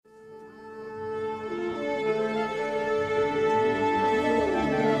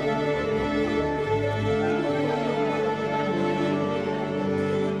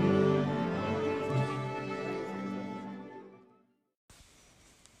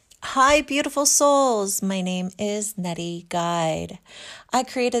Hi, beautiful souls. My name is Nettie Guide. I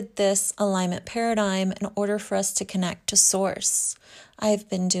created this alignment paradigm in order for us to connect to Source. I've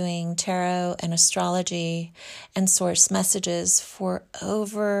been doing tarot and astrology and Source messages for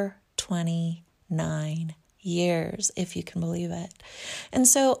over 29 years, if you can believe it. And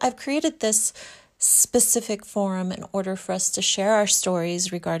so I've created this specific forum in order for us to share our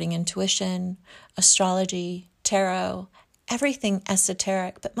stories regarding intuition, astrology, tarot, everything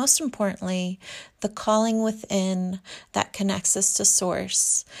esoteric, but most importantly, the calling within that connects us to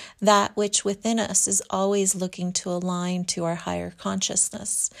Source, that which within us is always looking to align to our higher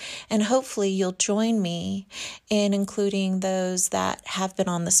consciousness. And hopefully you'll join me in including those that have been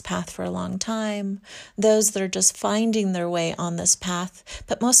on this path for a long time, those that are just finding their way on this path,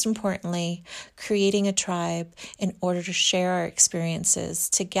 but most importantly, creating a tribe in order to share our experiences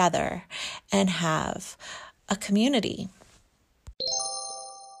together and have a community.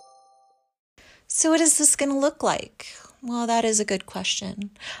 So what is this going to look like? Well, that is a good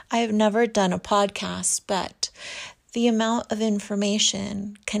question. I have never done a podcast, but the amount of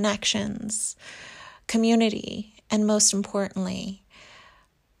information, connections, community, and most importantly,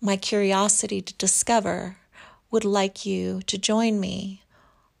 my curiosity to discover would like you to join me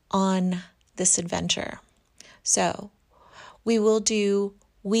on this adventure. So we will do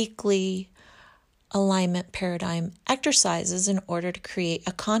weekly alignment paradigm exercises in order to create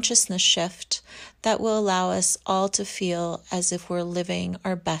a consciousness shift that will allow us all to feel as if we're living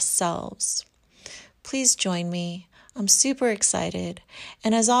our best selves. Please join me. I'm super excited.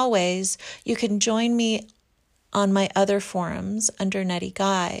 And as always, you can join me on my other forums under Nettie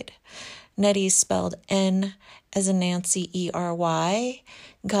Guide. Nettie is spelled N as in Nancy, E-R-Y,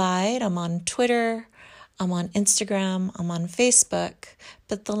 Guide. I'm on Twitter. I'm on Instagram, I'm on Facebook,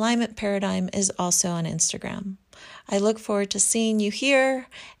 but the alignment paradigm is also on Instagram. I look forward to seeing you here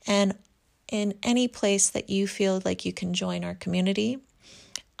and in any place that you feel like you can join our community.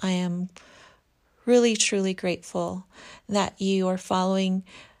 I am really, truly grateful that you are following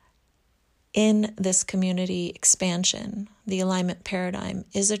in this community expansion. The alignment paradigm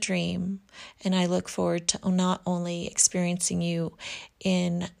is a dream, and I look forward to not only experiencing you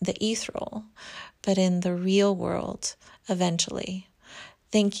in the ethereal, but in the real world eventually.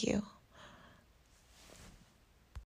 Thank you.